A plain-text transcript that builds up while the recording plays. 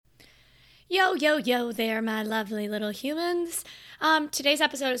Yo, yo, yo there, my lovely little humans. Today's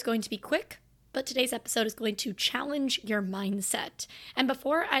episode is going to be quick, but today's episode is going to challenge your mindset. And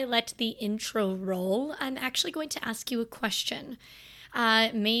before I let the intro roll, I'm actually going to ask you a question.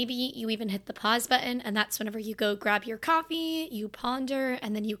 Maybe you even hit the pause button, and that's whenever you go grab your coffee, you ponder,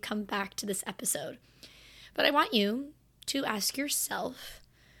 and then you come back to this episode. But I want you to ask yourself,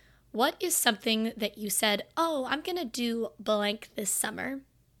 what is something that you said, oh, I'm going to do blank this summer?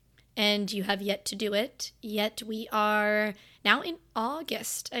 And you have yet to do it, yet we are now in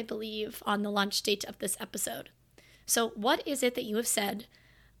August, I believe, on the launch date of this episode. So what is it that you have said,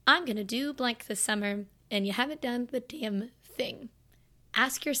 I'm going to do blank this summer, and you haven't done the damn thing?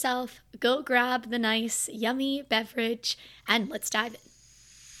 Ask yourself, go grab the nice, yummy beverage, and let's dive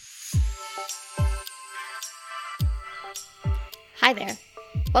in. Hi there.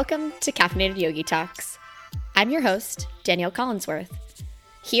 Welcome to Caffeinated Yogi Talks. I'm your host, Danielle Collinsworth.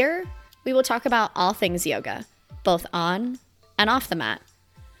 Here, we will talk about all things yoga, both on and off the mat.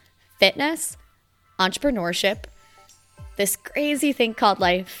 Fitness, entrepreneurship, this crazy thing called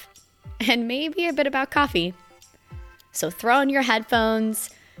life, and maybe a bit about coffee. So throw on your headphones,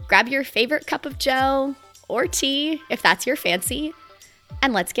 grab your favorite cup of joe or tea, if that's your fancy,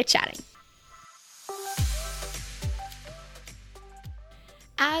 and let's get chatting.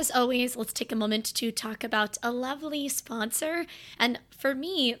 As always, let's take a moment to talk about a lovely sponsor. And for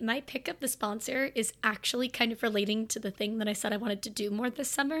me, my pick of the sponsor is actually kind of relating to the thing that I said I wanted to do more this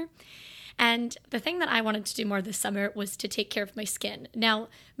summer. And the thing that I wanted to do more this summer was to take care of my skin. Now,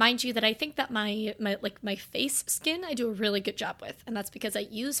 mind you that I think that my face skin, I do a really good job with. And that's because I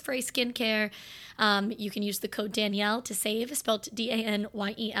use Frey Skincare. You can use the code Danielle to save, spelled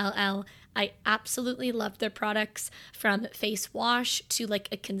Danyell. I absolutely love their products, from face wash to like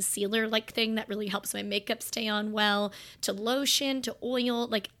a concealer like thing that really helps my makeup stay on well, to lotion, to oil.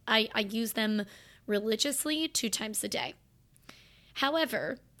 Like I use them religiously 2 times a day.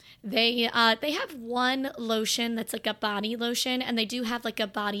 However, they have one lotion that's like a body lotion, and they do have like a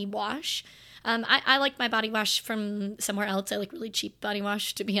body wash. I like my body wash from somewhere else. I like really cheap body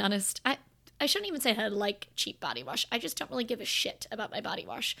wash, to be honest. I shouldn't even say I like cheap body wash. I just don't really give a shit about my body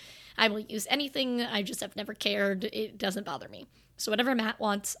wash. I will use anything. I just have never cared. It doesn't bother me. So whatever Matt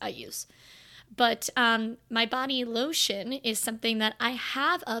wants, I use. But my body lotion is something that I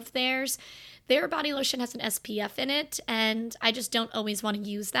have of theirs. Their body lotion has an SPF in it, and I just don't always want to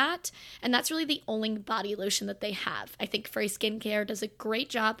use that. And that's really the only body lotion that they have. I think Frey Skincare does a great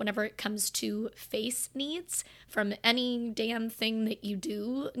job whenever it comes to face needs from any damn thing that you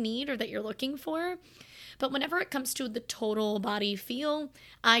do need or that you're looking for. But whenever it comes to the total body feel,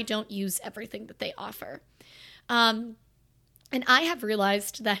 I don't use everything that they offer. And I have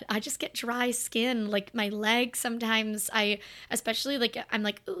realized that I just get dry skin, like my legs sometimes. Especially like, I'm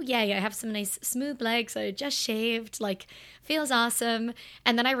like, oh yay, I have some nice smooth legs. I just shaved, like feels awesome.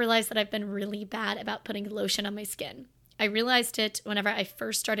 And then I realized that I've been really bad about putting lotion on my skin. I realized it whenever I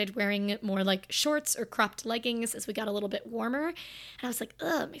first started wearing more like shorts or cropped leggings as we got a little bit warmer. And I was like,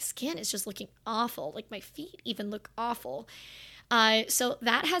 ugh, my skin is just looking awful. Like my feet even look awful. So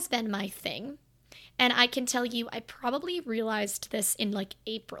that has been my thing. And I can tell you, I probably realized this in like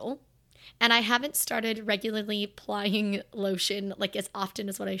April, and I haven't started regularly applying lotion like as often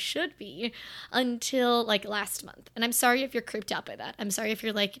as what I should be until like last month. And I'm sorry if you're creeped out by that. I'm sorry if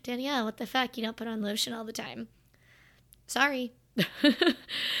you're like, Danielle, what the fuck? You don't put on lotion all the time. Sorry.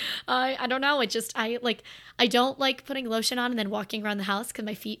 I don't know. I don't like putting lotion on and then walking around the house because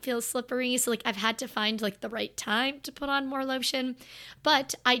my feet feel slippery. So like I've had to find like the right time to put on more lotion.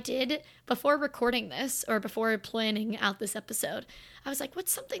 But I did, before recording this or before planning out this episode, I was like,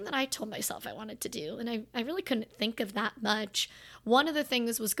 what's something that I told myself I wanted to do? And I really couldn't think of that much. One of the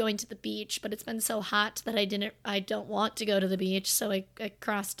things was going to the beach, but it's been so hot that I don't want to go to the beach. So I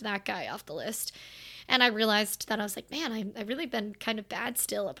crossed that guy off the list. And I realized that I was like, man, I've really been kind of bad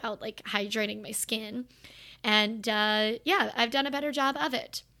still about like hydrating my skin. And I've done a better job of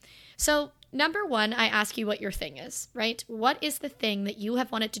it. So number one, I ask you what your thing is, right? What is the thing that you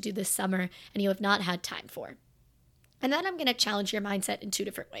have wanted to do this summer and you have not had time for? And then I'm going to challenge your mindset in 2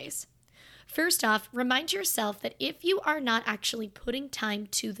 different ways. First off, remind yourself that if you are not actually putting time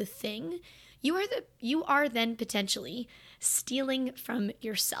to the thing, you are then potentially stealing from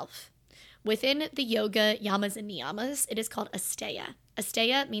yourself. Within the yoga yamas and niyamas, it is called asteya.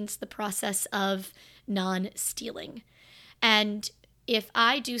 Asteya means the process of non-stealing. And if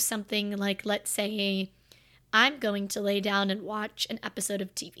I do something like, let's say, I'm going to lay down and watch an episode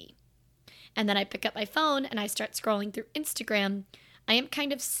of TV, and then I pick up my phone and I start scrolling through Instagram, I am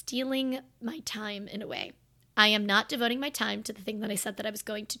kind of stealing my time in a way. I am not devoting my time to the thing that I said that I was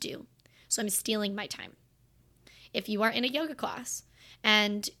going to do. So I'm stealing my time. If you are in a yoga class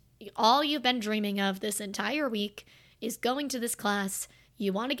and all you've been dreaming of this entire week is going to this class,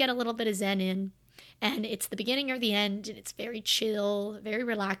 you want to get a little bit of Zen in, and it's the beginning or the end, and it's very chill, very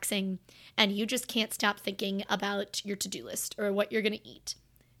relaxing, and you just can't stop thinking about your to-do list or what you're going to eat.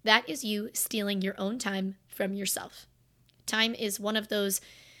 That is you stealing your own time from yourself. Time is one of those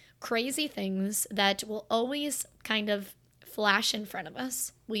crazy things that will always kind of flash in front of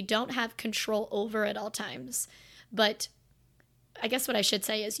us. We don't have control over at all times. But I guess what I should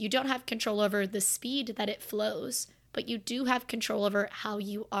say is you don't have control over the speed that it flows, but you do have control over how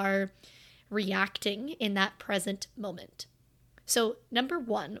you are reacting in that present moment. So number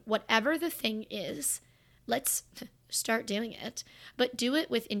one, whatever the thing is, let's start doing it, but do it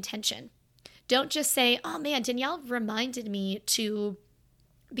with intention. Don't just say, oh man, Danielle reminded me to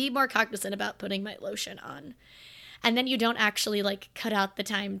be more cognizant about putting my lotion on. And then you don't actually cut out the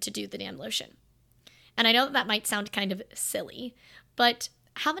time to do the damn lotion. And I know that might sound kind of silly, but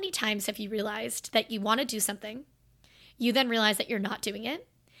how many times have you realized that you want to do something, you then realize that you're not doing it,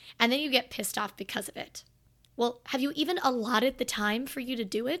 and then you get pissed off because of it? Well, have you even allotted the time for you to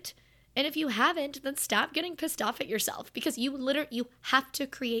do it? And if you haven't, then stop getting pissed off at yourself, because you have to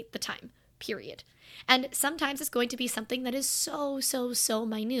create the time, period. And sometimes it's going to be something that is so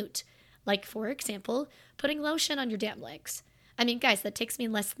minute. Like, for example, putting lotion on your damn legs. I mean, guys, that takes me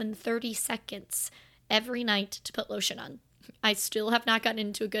less than 30 seconds every night to put lotion on. I still have not gotten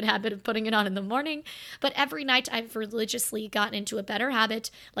into a good habit of putting it on in the morning, but every night I've religiously gotten into a better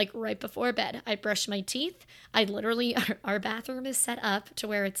habit, right before bed. I brush my teeth. Our bathroom is set up to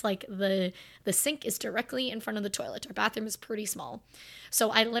where it's the sink is directly in front of the toilet. Our bathroom is pretty small.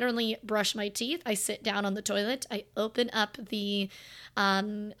 So I literally brush my teeth. I sit down on the toilet. I open up the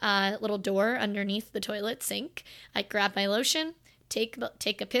little door underneath the toilet sink. I grab my lotion, take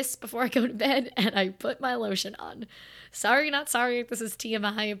a piss before I go to bed, and I put my lotion on. Sorry, not sorry, this is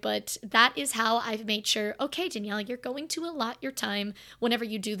TMI, but that is how I've made sure, okay, Danielle, you're going to allot your time whenever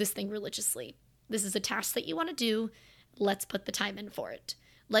you do this thing religiously. This is a task that you want to do. Let's put the time in for it.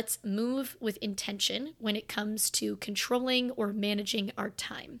 Let's move with intention when it comes to controlling or managing our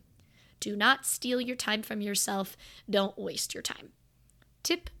time. Do not steal your time from yourself. Don't waste your time.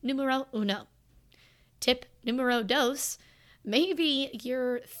 Tip numero uno. Tip numero dos. Maybe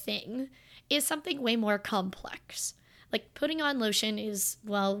your thing is something way more complex. Putting on lotion is,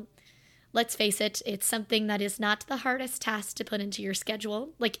 well, let's face it, it's something that is not the hardest task to put into your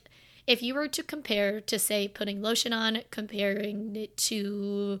schedule. If you were to compare to, say, putting lotion on, comparing it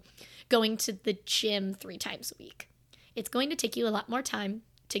to going to the gym 3 times a week, it's going to take you a lot more time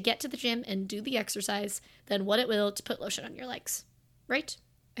to get to the gym and do the exercise than what it will to put lotion on your legs, right?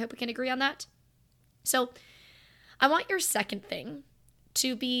 I hope we can agree on that. So I want your second thing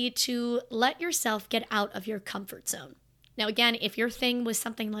to be to let yourself get out of your comfort zone. Now, again, if your thing was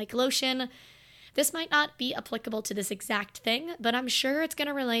something like lotion, this might not be applicable to this exact thing, but I'm sure it's going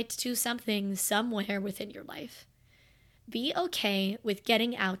to relate to something somewhere within your life. Be okay with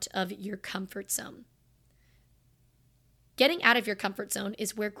getting out of your comfort zone. Getting out of your comfort zone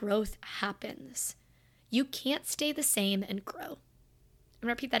is where growth happens. You can't stay the same and grow. I'm going to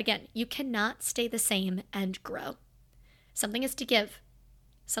repeat that again. You cannot stay the same and grow. Something has to give.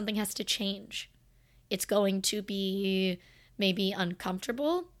 Something has to change. It's going to be maybe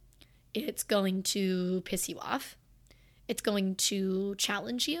uncomfortable. It's going to piss you off. It's going to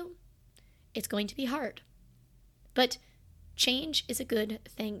challenge you. It's going to be hard. But change is a good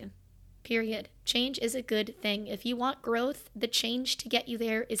thing, period. Change is a good thing. If you want growth, the change to get you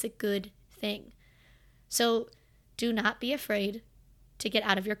there is a good thing. So do not be afraid to get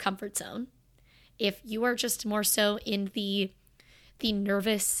out of your comfort zone. If you are just more so in the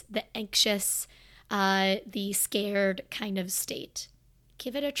nervous, the anxious, the scared kind of state,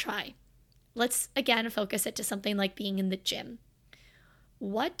 give it a try. Let's again focus it to something like being in the gym.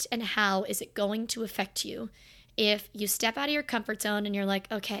 What and how is it going to affect you if you step out of your comfort zone and you're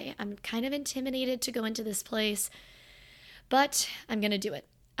like, okay, I'm kind of intimidated to go into this place, but I'm going to do it.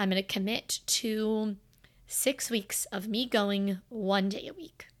 I'm going to commit to 6 weeks of me going 1 day a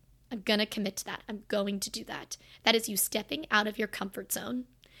week. I'm going to commit to that. I'm going to do that. That is you stepping out of your comfort zone,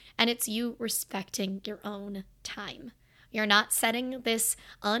 and it's you respecting your own time. You're not setting this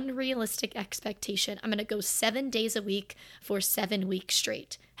unrealistic expectation. I'm going to go 7 days a week for 7 weeks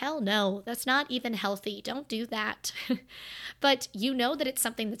straight. Hell no, that's not even healthy. Don't do that. But you know that it's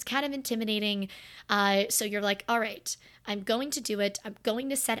something that's kind of intimidating. So you're like, all right, I'm going to do it. I'm going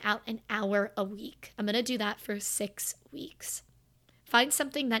to set out an hour a week. I'm going to do that for 6 weeks. Find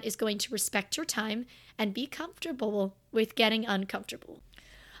something that is going to respect your time and be comfortable with getting uncomfortable.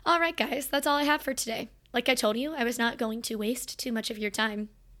 All right, guys, that's all I have for today. Like I told you, I was not going to waste too much of your time.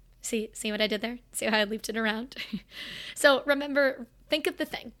 See what I did there? See how I looped it around? So remember, think of the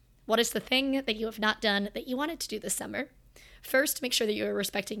thing. What is the thing that you have not done that you wanted to do this summer? First, make sure that you are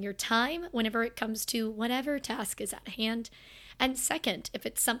respecting your time whenever it comes to whatever task is at hand. And second, if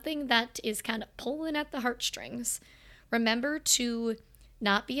it's something that is kind of pulling at the heartstrings, remember to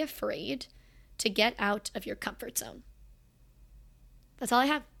not be afraid to get out of your comfort zone. That's all I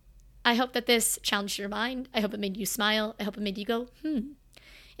have. I hope that this challenged your mind. I hope it made you smile. I hope it made you go,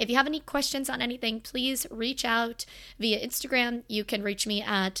 If you have any questions on anything, please reach out via Instagram. You can reach me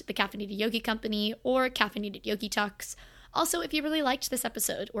at the Caffeinated Yogi Company or Caffeinated Yogi Talks. Also, if you really liked this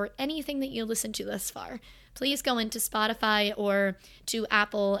episode or anything that you listened to thus far, please go into Spotify or to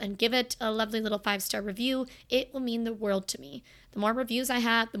Apple and give it a lovely little 5-star review. It will mean the world to me. The more reviews I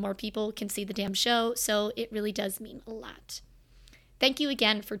have, the more people can see the damn show, so it really does mean a lot. Thank you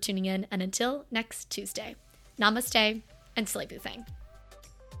again for tuning in, and until next Tuesday, namaste and Slay Boo Thang.